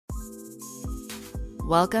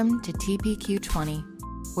Welcome to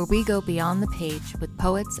TPQ20, where we go beyond the page with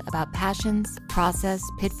poets about passions, process,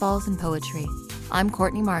 pitfalls, and poetry. I'm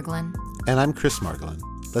Courtney Margolin. And I'm Chris Margolin.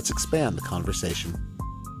 Let's expand the conversation.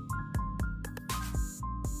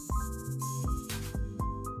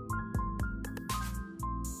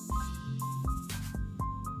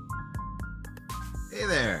 Hey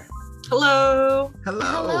there. Hello.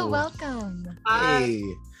 Hello, welcome. Hey,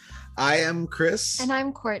 I am Chris. And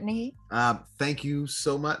I'm Courtney. Thank you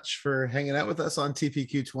so much for hanging out with us on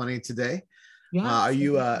TPQ20 today. Yeah. Are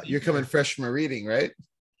you you're coming fresh from a reading, right?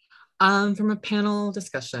 From a panel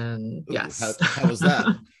discussion. Ooh, yes. How was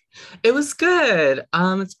that? It was good.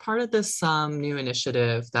 It's part of this new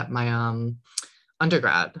initiative that my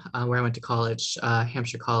undergrad, where I went to college,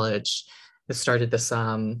 Hampshire College, has started this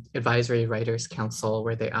advisory writers council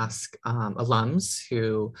where they ask alums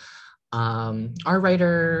who are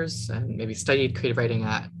writers and maybe studied creative writing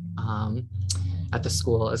at the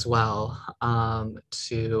school as well,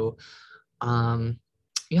 to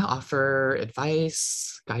offer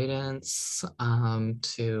advice, guidance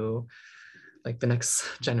to like the next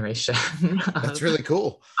generation. That's really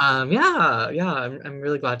cool. I'm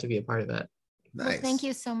really glad to be a part of it. Nice. Well, thank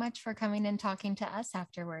you so much for coming and talking to us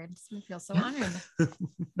afterwards. We feel so honored.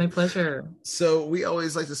 My pleasure. So we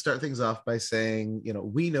always like to start things off by saying,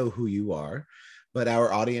 we know who you are, but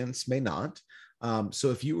our audience may not.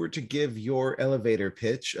 So if you were to give your elevator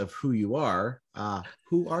pitch of who you are,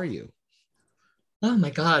 who are you? Oh my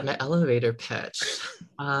God, my elevator pitch.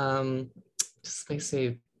 Just makes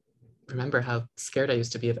me remember how scared I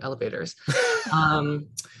used to be of elevators.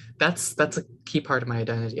 That's a key part of my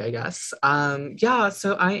identity, I guess.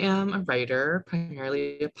 So I am a writer,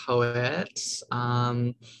 primarily a poet.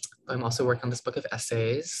 I'm also working on this book of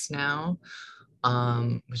essays now,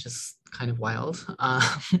 which is kind of wild.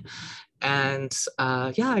 I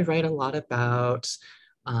write a lot about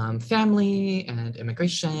family and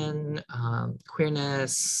immigration,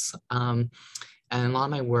 queerness, and a lot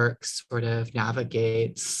of my work sort of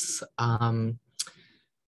navigates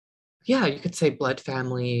you could say blood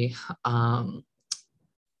family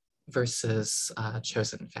versus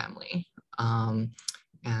chosen family. A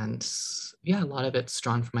lot of it's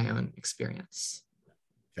drawn from my own experience.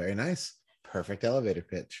 Very nice. Perfect elevator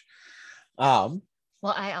pitch. Well,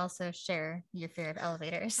 I also share your fear of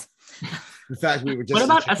elevators. In fact, we were just... What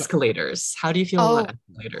about escalators? How do you feel about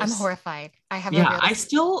escalators? I'm horrified. I have I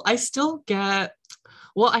still get,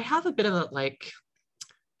 I have a bit of a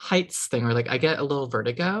heights thing, or I get a little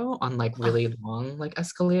vertigo on really long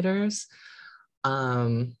escalators.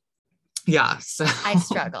 So I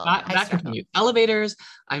struggle. That continues. Elevators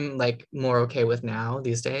I'm more okay with now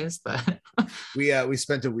these days, but we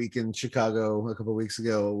spent a week in Chicago a couple of weeks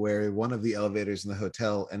ago where one of the elevators in the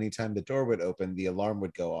hotel, anytime the door would open, the alarm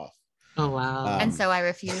would go off. Oh wow. And so I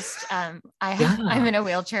refused. I'm in a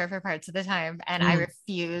wheelchair for parts of the time, and I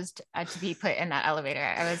refused to be put in that elevator.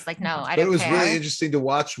 I was like, no, I don't care. But it was really interesting to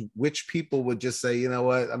watch which people would just say, you know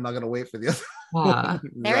what, I'm not going to wait for the other one.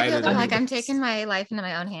 There are people that I'm taking my life into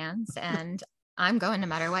my own hands, and I'm going no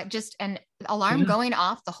matter what. Just an alarm going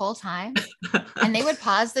off the whole time. And they would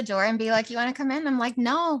pause the door and be like, you want to come in? I'm like,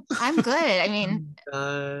 no, I'm good. I mean,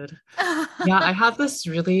 God. I have this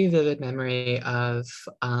really vivid memory of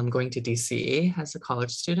going to DC as a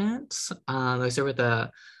college student. I was there with a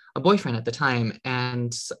boyfriend at the time,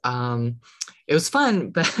 and it was fun.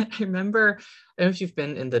 But I remember, I don't know if you've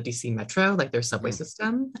been in the DC Metro, their subway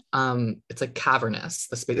system. It's cavernous,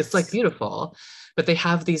 the space. It's beautiful, but they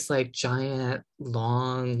have these giant,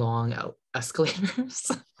 long escalators.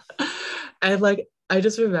 And I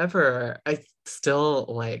just remember, I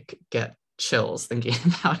still get chills thinking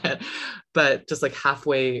about it, but just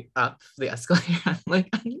halfway up the escalator, I'm I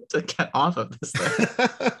need to get off of this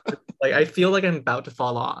thing. I feel like I'm about to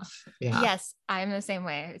fall off. Yeah. Yes, I'm the same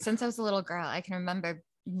way. Since I was a little girl, I can remember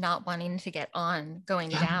not wanting to get on going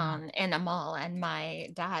down in a mall, and my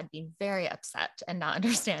dad being very upset and not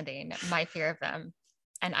understanding my fear of them.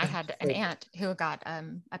 And I had an aunt who got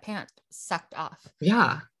a pant sucked off.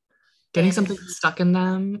 Yeah. Getting something stuck in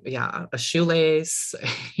them. Yeah. A shoelace,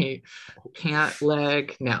 a pant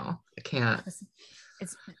leg. No, I can't.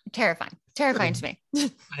 It's terrifying to me.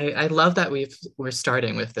 I love that we're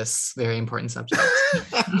starting with this very important subject.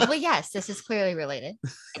 Well, yes, this is clearly related.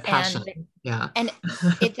 Passion. And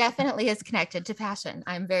it definitely is connected to passion.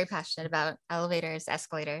 I'm very passionate about elevators,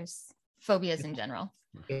 escalators, phobias in general.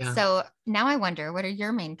 Yeah. So now I wonder, what are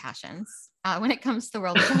your main passions when it comes to the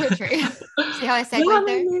world of poetry? See how I segued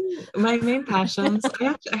there? My main passions.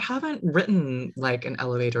 I haven't written an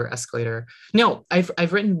elevator or escalator. No,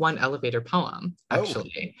 I've written one elevator poem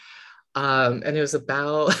actually. And it was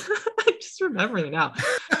about, I just just remembering now.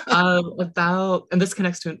 And this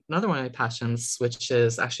connects to another one of my passions, which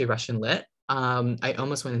is actually Russian lit. I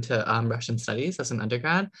almost went into Russian studies as an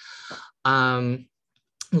undergrad.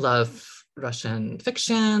 Love Russian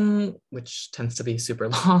fiction, which tends to be super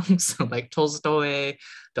long. So like Tolstoy,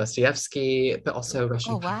 Dostoevsky, but also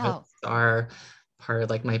Russian poets are part of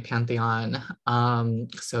like my pantheon.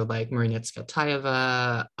 So like Marina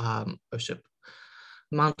Tsvetaeva, Osip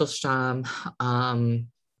Mandelstam, Anna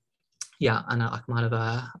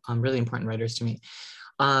Akhmatova, really important writers to me.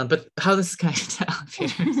 But how this is connected to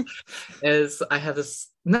elevators is I have this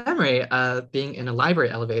memory of being in a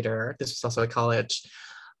library elevator. This was also at college.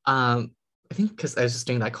 I think because I was just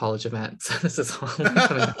doing that college event. So this is all coming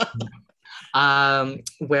back.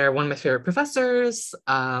 Where one of my favorite professors,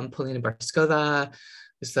 Polina Barskova,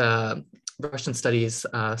 is a Russian studies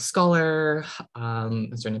scholar,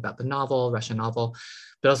 is writing about the novel, Russian novel,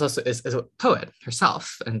 but also is a poet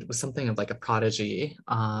herself, and was something of like a prodigy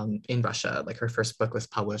in Russia. Like her first book was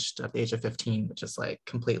published at the age of 15, which is like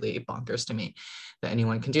completely bonkers to me that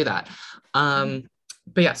anyone can do that.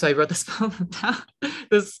 But yeah, so I wrote this poem about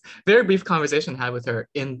this very brief conversation I had with her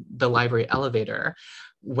in the library elevator,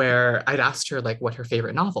 where I'd asked her like what her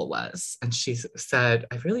favorite novel was, and she said,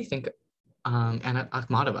 I really think Anna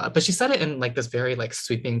Akhmatova, but she said it in like this very like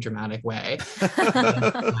sweeping, dramatic way. And,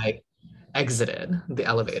 like exited the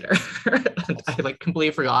elevator. And I like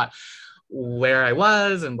completely forgot where I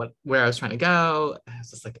was and where I was trying to go. I was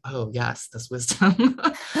just like, oh yes, this wisdom.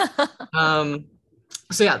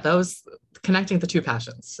 So yeah, that was connecting the two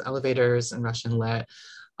passions, elevators and Russian lit,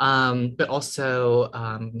 but also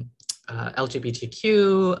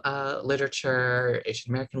LGBTQ literature,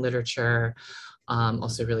 Asian American literature,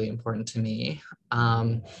 also really important to me.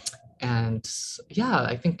 And yeah,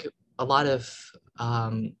 I think a lot of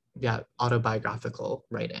autobiographical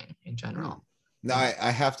writing in general. Now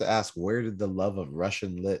I have to ask, where did the love of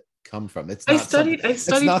Russian lit come from? It's I not studied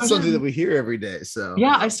something that we hear every day. So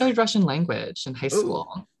yeah, I studied Russian language in high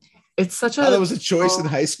school. It's such a that was a choice in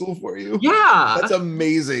high school for you. Yeah, that's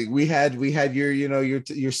amazing. We had your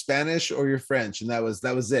your Spanish or your French, and that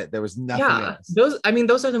was it. There was nothing else.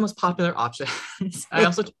 Those are the most popular options. I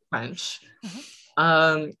also took French.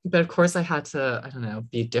 But of course I had to, I don't know,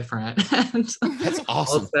 be different. That's awesome.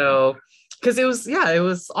 Also, because it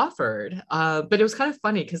was offered. But it was kind of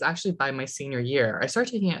funny because actually by my senior year, I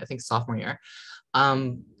started taking it, I think sophomore year.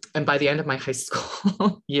 And by the end of my high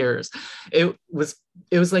school years, it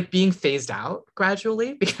was like being phased out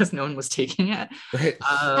gradually because no one was taking it. Right.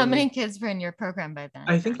 How many kids were in your program by then?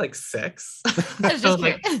 I think like 6. So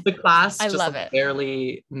like the class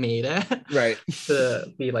barely made it right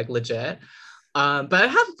to be like legit. But I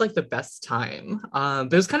had like the best time.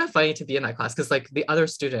 But it was kind of funny to be in that class because like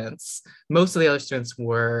most of the other students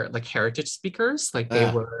were like heritage speakers, like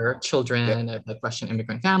they were children of like Russian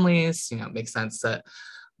immigrant families. You know, it makes sense that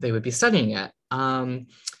they would be studying it.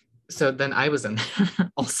 So then I was in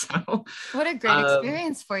there also. What a great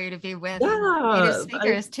experience for you to be with native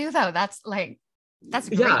speakers too, though. That's great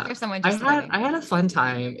for someone just I had a fun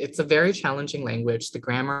time. It's a very challenging language. The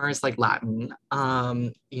grammar is like Latin.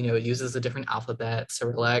 It uses a different alphabet,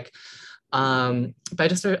 Cyrillic.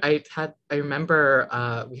 But I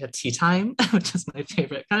remember we had tea time, which is my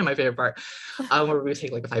favorite part, where we would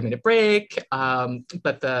take like a 5-minute break.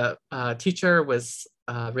 But the teacher was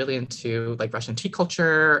really into like Russian tea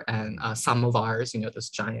culture and samovars, those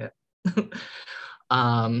giant,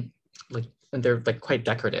 and they're like quite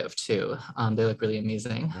decorative too. They look really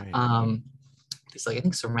amazing. Right. These like I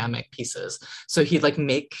think ceramic pieces. So he'd like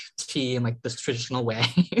make tea in like this traditional way.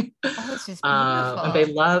 Oh, it's just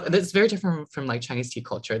beautiful. And it's very different from like Chinese tea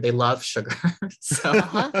culture. They love sugar. So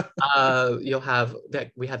you'll have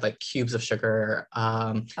that. We had like cubes of sugar.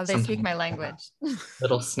 They speak my language.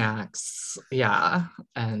 Little snacks. Yeah.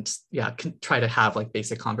 And try to have like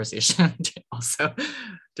basic conversation also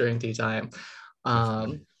during tea time.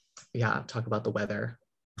 Talk about the weather.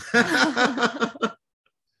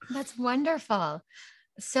 That's wonderful.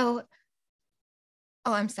 So,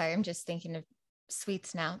 I'm sorry. I'm just thinking of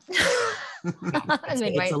sweets now.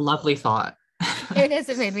 It's a lovely thought. It is.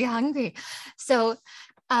 It made me hungry. So,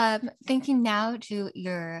 thinking now to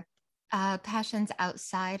your passions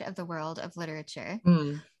outside of the world of literature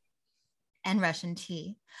and Russian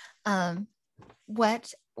tea,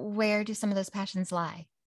 where do some of those passions lie?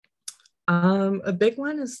 A big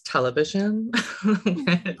one is television.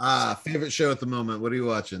 Favorite show at the moment. What are you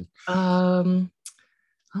watching? Oh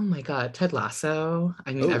my God, Ted Lasso.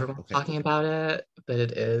 I mean, everyone's talking about it, but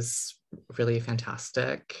it is really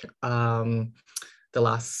fantastic. The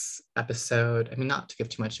last episode, I mean, not to give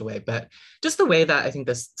too much away, but just the way that I think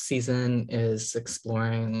this season is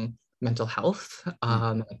exploring mental health,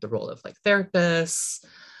 like the role of like therapists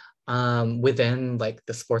within like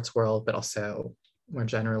the sports world, but also more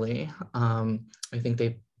generally. I think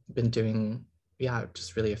they've been doing, yeah,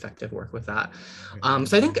 just really effective work with that.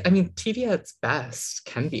 So I think, I mean, TV at its best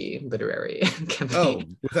can be literary, can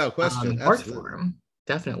be without question, art form,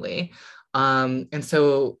 definitely. And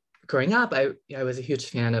so growing up, I was a huge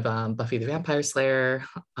fan of Buffy the Vampire Slayer,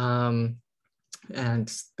 and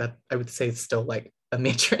that I would say is still like a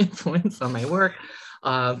major influence on my work,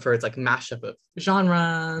 for its like mashup of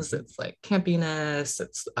genres, it's like campiness,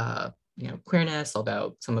 it's queerness,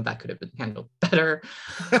 although some of that could have been handled better.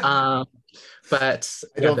 But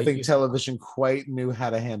I don't think television quite knew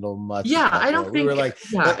how to handle much. Yeah, I don't think we were like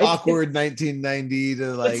that awkward 1990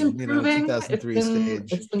 to like 2003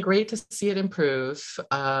 stage. It's been great to see it improve.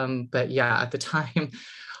 But yeah, at the time,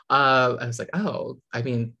 I was like, oh, I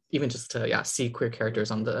mean, even just to see queer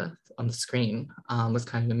characters on the screen was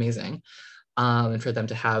kind of amazing. And for them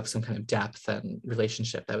to have some kind of depth and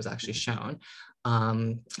relationship that was actually shown.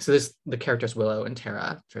 So there's the characters Willow and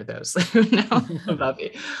Tara, for those who know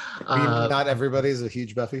Buffy. Not everybody's a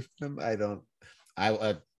huge Buffy fan.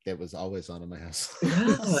 It was always on in my house.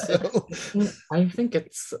 Yeah, so. I think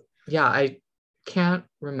I can't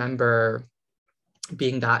remember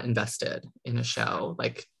being that invested in a show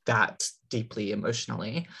like that deeply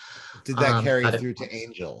emotionally. Did that carry through to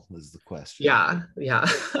Angel is the question. Yeah.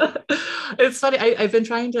 It's funny. I've been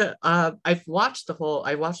trying to I watched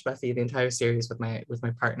Buffy the entire series with my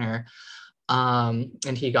partner,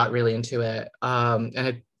 and he got really into it, and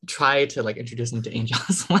I tried to like introduce him to Angel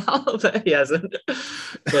as well, but he hasn't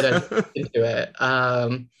been into it,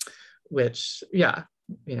 which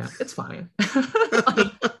it's fine.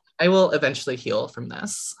 I will eventually heal from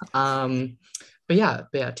this, but yeah,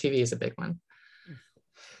 TV is a big one.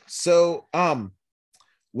 So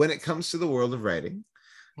when it comes to the world of writing,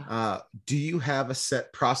 do you have a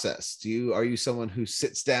set process? Are you someone who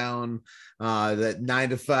sits down that 9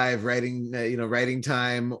 to 5 writing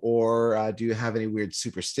time, or do you have any weird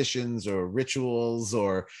superstitions or rituals,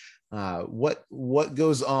 or what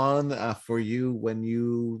goes on for you when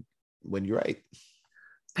you write?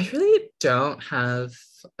 I really don't have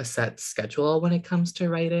a set schedule when it comes to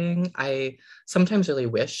writing. I sometimes really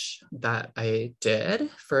wish that I did.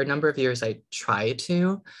 For a number of years, I tried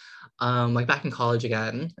to. Like back in college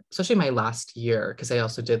again, especially my last year, because I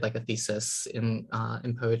also did like a thesis in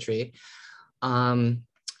poetry.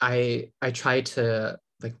 I tried to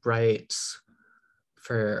like write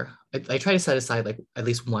I try to set aside like at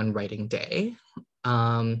least one writing day.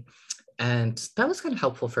 And that was kind of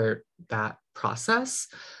helpful for that process.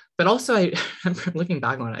 But also I remember looking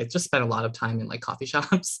back on it, I just spent a lot of time in like coffee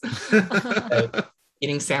shops, like,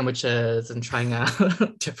 eating sandwiches and trying out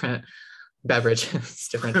different beverages,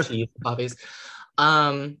 different teas, coffees.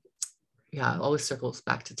 It always circles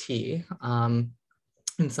back to tea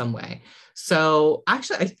in some way. So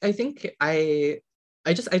actually, I think I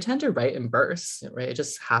tend to write in bursts, right? It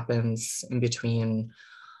just happens in between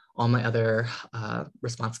all my other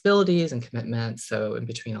responsibilities and commitments. So in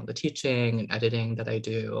between all the teaching and editing that I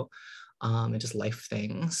do, and just life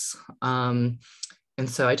things. And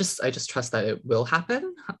so I just trust that it will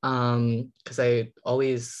happen, because I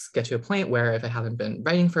always get to a point where if I haven't been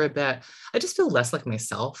writing for a bit, I just feel less like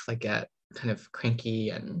myself. I get kind of cranky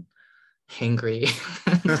and hangry.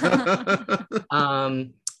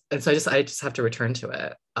 And so I just have to return to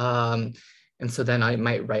it. And so then I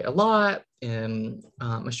might write a lot in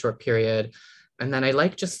a short period. And then I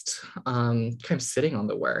like just kind of sitting on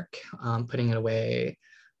the work, putting it away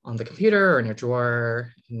on the computer or in a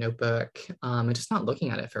drawer, notebook, and just not looking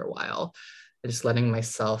at it for a while, and just letting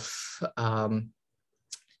myself,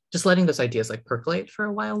 just letting those ideas like percolate for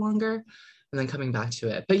a while longer, and then coming back to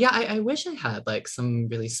it. But yeah, I wish I had like some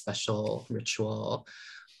really special ritual.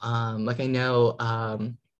 Like I know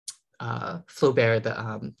Flaubert,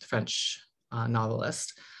 the French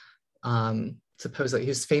novelist, supposedly he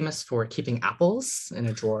was famous for keeping apples in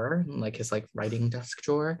a drawer, like his like writing desk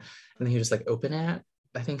drawer, and then he would just like open it.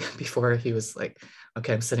 I think before he was like,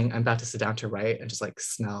 okay, I'm about to sit down to write, and just like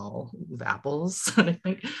smell the apples. And I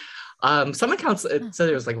think some accounts it said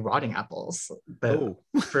it was like rotting apples, but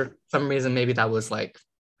for some reason maybe that was like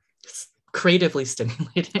creatively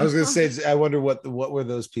stimulating. I was gonna say, I wonder what were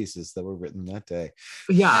those pieces that were written that day.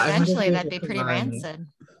 Yeah, eventually that'd be pretty rancid.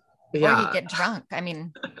 Yeah, or he'd get drunk. I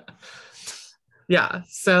mean, yeah.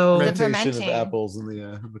 So the fermentation of apples in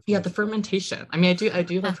the the fermentation. I mean, I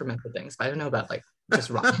do like fermented things, but I don't know about like just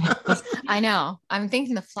rotting apples. I know. I'm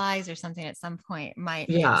thinking the flies or something at some point might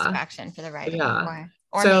be a distraction for the writing, or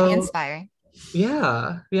maybe inspiring.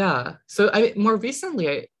 Yeah. So more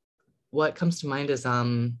recently, what comes to mind is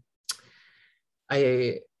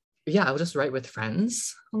I yeah, I'll just write with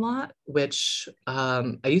friends a lot, which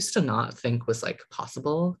I used to not think was like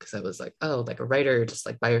possible, because I was like, oh, like a writer, just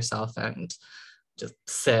like by yourself and just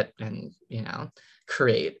sit and, you know,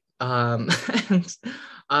 create. And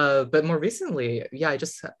but more recently, yeah,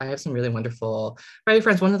 I have some really wonderful writing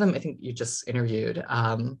friends. One of them I think you just interviewed,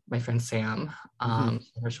 my friend Sam, Mhm.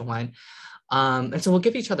 Commercial Wine. And so we'll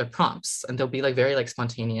give each other prompts, and they'll be like very like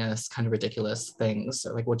spontaneous, kind of ridiculous things.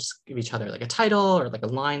 Or like we'll just give each other like a title or like a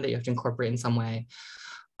line that you have to incorporate in some way.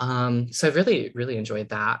 So I've really, really enjoyed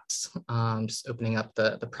that. Just opening up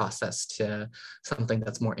the process to something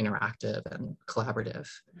that's more interactive and collaborative.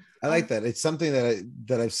 I like that. It's something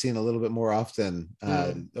that I've seen a little bit more often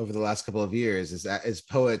Mm, over the last couple of years, is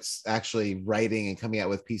poets actually writing and coming out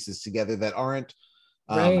with pieces together that aren't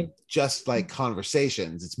right. just like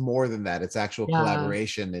conversations. It's more than that. It's actual Yeah.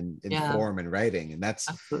 collaboration in Yeah. form and writing, and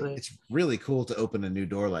Absolutely. it's really cool to open a new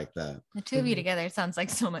door like that. The two of you Mhm. together sounds like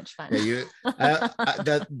so much Yeah, fun. you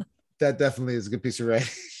that definitely is a good piece of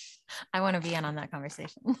writing. I want to be in on that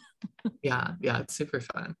conversation. Yeah. Yeah. It's super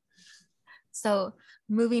fun. So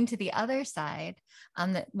moving to the other side,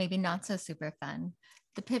 that maybe not so super fun,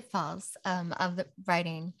 the pitfalls of the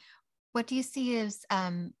writing. What do you see as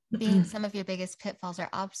being some of your biggest pitfalls or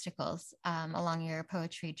obstacles along your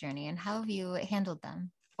poetry journey, and how have you handled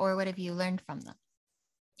them, or what have you learned from them?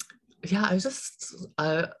 Yeah, I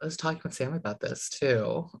was talking with Sam about this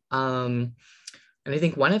too. And I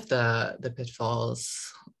think one of the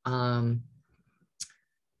pitfalls um,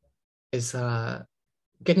 is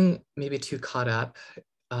getting maybe too caught up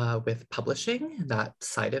with publishing, that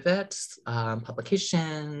side of it,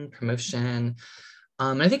 publication, promotion.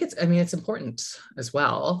 And I think I mean, it's important as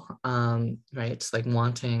well, right? Like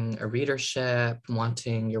wanting a readership,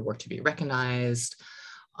 wanting your work to be recognized,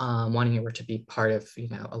 wanting your work to be part of, you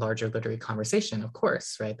know, a larger literary conversation, of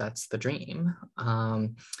course, right? That's the dream.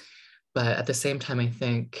 But at the same time, I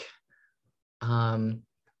think, um,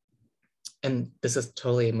 and this is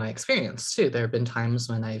totally my experience too, there have been times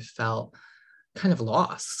when I felt kind of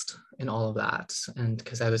lost in all of that. And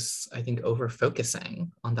because I think, over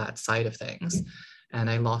focusing on that side of things. And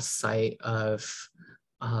I lost sight of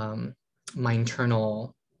um, my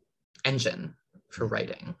internal engine for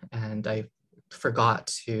writing. And I forgot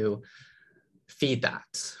to feed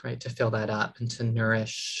that, right? To fill that up and to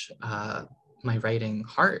nourish my writing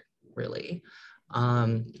heart, really.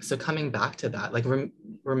 So coming back to that, like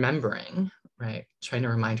remembering, right? Trying to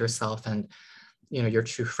remind yourself, and you know, your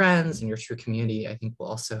true friends and your true community, I think will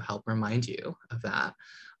also help remind you of that,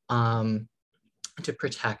 to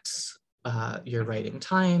protect your writing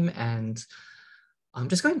time. And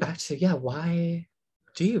just going back to, yeah, why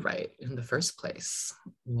do you write in the first place?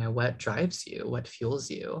 You know, what drives you? What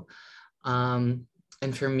fuels you? Um,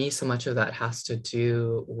 and for me, so much of that has to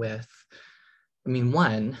do with, I mean,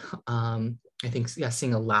 one, I think, yeah,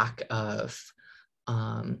 seeing a lack of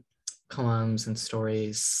um, poems and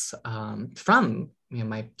stories from, you know,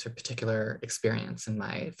 my particular experience and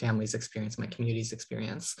my family's experience, my community's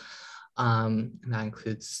experience. And that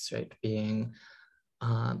includes, right, being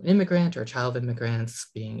an immigrant or a child of immigrants,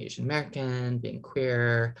 being Asian American, being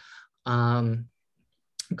queer, um,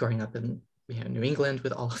 growing up in, you know, New England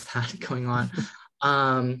with all of that going on.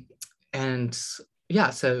 Um, and yeah,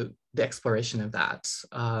 so the exploration of that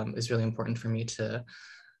is really important for me to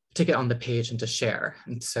get on the page and to share.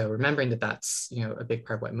 And so remembering that that's, you know, a big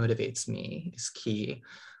part of what motivates me is key.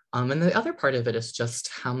 And the other part of it is just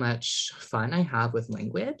how much fun I have with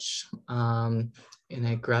language. And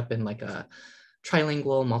I grew up in like a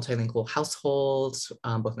trilingual, multilingual household.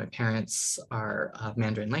 Both my parents are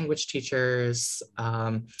Mandarin language teachers.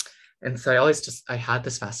 And so I had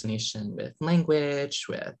this fascination with language,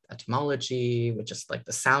 with etymology, with just like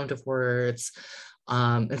the sound of words.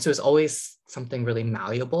 And so it's always something really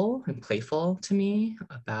malleable and playful to me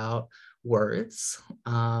about words,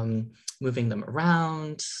 moving them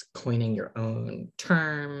around, coining your own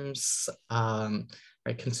terms,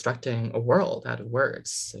 right? Constructing a world out of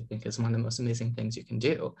words, I think, is one of the most amazing things you can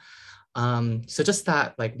do. So just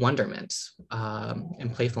that like wonderment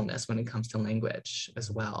and playfulness when it comes to language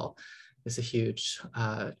as well is a huge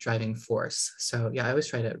driving force. So yeah, I always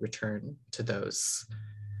try to return to those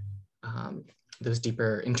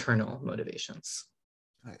deeper internal motivations.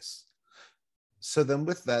 Nice. So then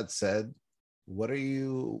with that said,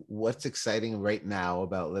 what's exciting right now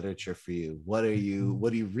about literature for you? What are you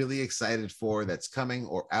really excited for that's coming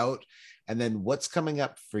or out? And then what's coming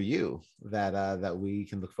up for you that we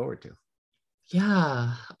can look forward to?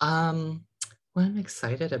 Yeah, what I'm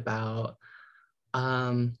excited about,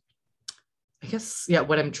 um, I guess, yeah,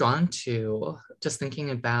 what I'm drawn to, just thinking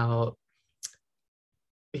about,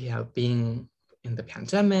 you know, being in the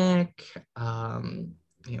pandemic,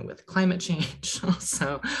 with climate change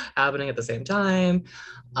also happening at the same time.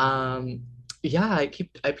 I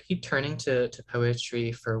keep turning to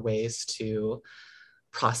poetry for ways to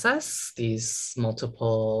process these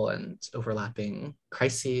multiple and overlapping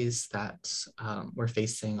crises that we're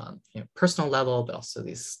facing on personal level, but also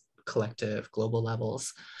these collective global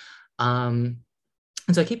levels.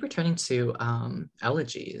 And so I keep returning to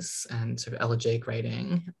elegies and sort of elegiac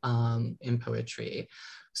writing in poetry.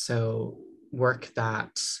 So work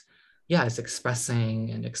that, is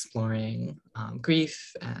expressing and exploring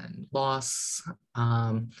grief and loss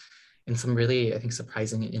in some really, I think,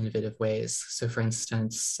 surprising and innovative ways. So for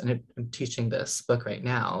instance, and I'm teaching this book right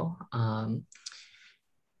now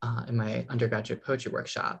in my undergraduate poetry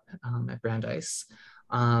workshop at Brandeis.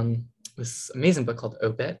 This amazing book called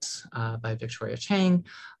Obit by Victoria Chang,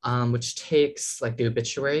 which takes like the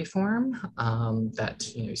obituary form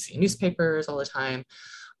that you see in newspapers all the time,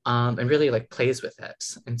 and really like plays with it.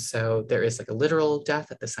 And so there is like a literal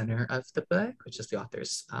death at the center of the book, which is the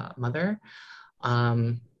author's mother.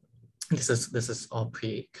 This is all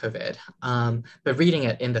pre-COVID, but reading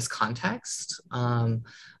it in this context,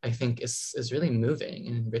 I think is really moving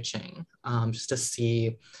and enriching, just to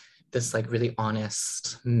see this like really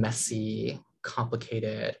honest, messy,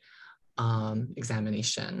 complicated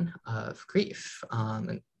examination of grief.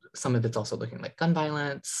 And some of it's also looking like gun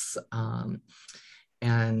violence,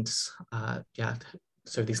 and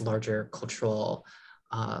sort of these larger cultural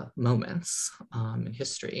moments in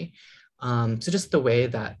history. So just the way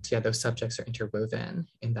that those subjects are interwoven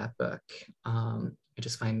in that book, I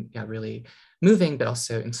just find really moving, but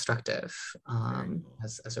also instructive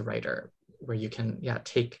as a writer, where you can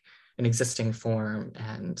take an existing form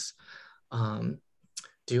and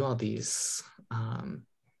do all these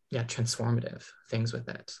transformative things with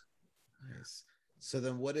it. Nice. So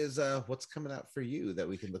then what's coming out for you that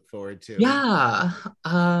we can look forward to?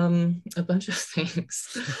 A bunch of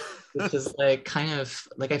things, which is like kind of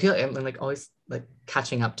like I feel like I'm like always like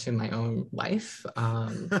catching up to my own life. I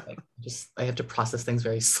have to process things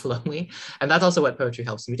very slowly, and that's also what poetry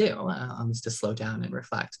helps me do, is to slow down and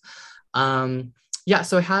reflect.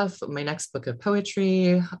 So I have my next book of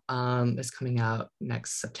poetry is coming out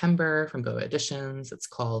next September from Boa Editions. It's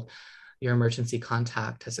called Your Emergency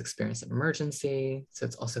Contact Has Experienced an Emergency. So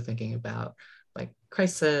it's also thinking about like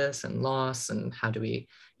crisis and loss and how do we,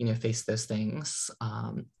 face those things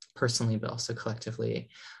personally, but also collectively.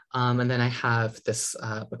 And then I have this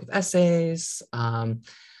book of essays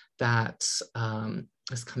that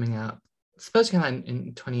is coming out, supposed to come out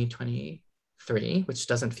in 2023, which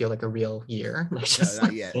doesn't feel like a real year. Like just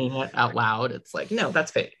saying it out loud, it's like, no,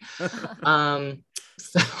 that's fake.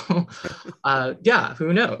 So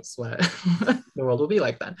who knows what the world will be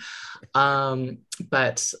like then.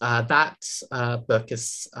 But that book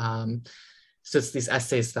is, so it's these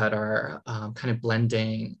essays that are kind of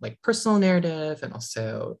blending like personal narrative and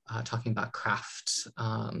also talking about craft,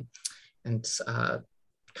 and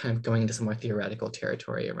kind of going into some more theoretical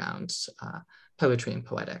territory around poetry and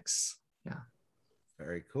poetics. Yeah.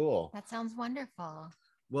 Very cool. That sounds wonderful.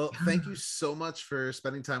 Well, thank you so much for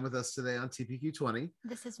spending time with us today on TPQ20.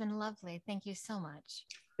 This has been lovely. Thank you so much.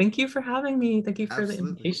 Thank you for having me. Thank you for the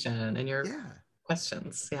invitation and your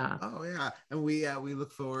questions. Yeah. Oh, yeah. And we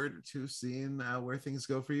look forward to seeing where things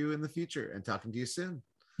go for you in the future and talking to you soon.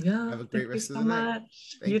 Yeah. Have a great rest of the night.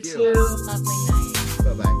 Thank you too. Lovely night.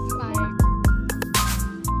 Bye-bye. Bye.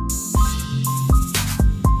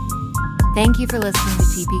 Thank you for listening to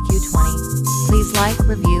TPQ20. Please like,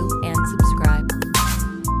 review, and subscribe.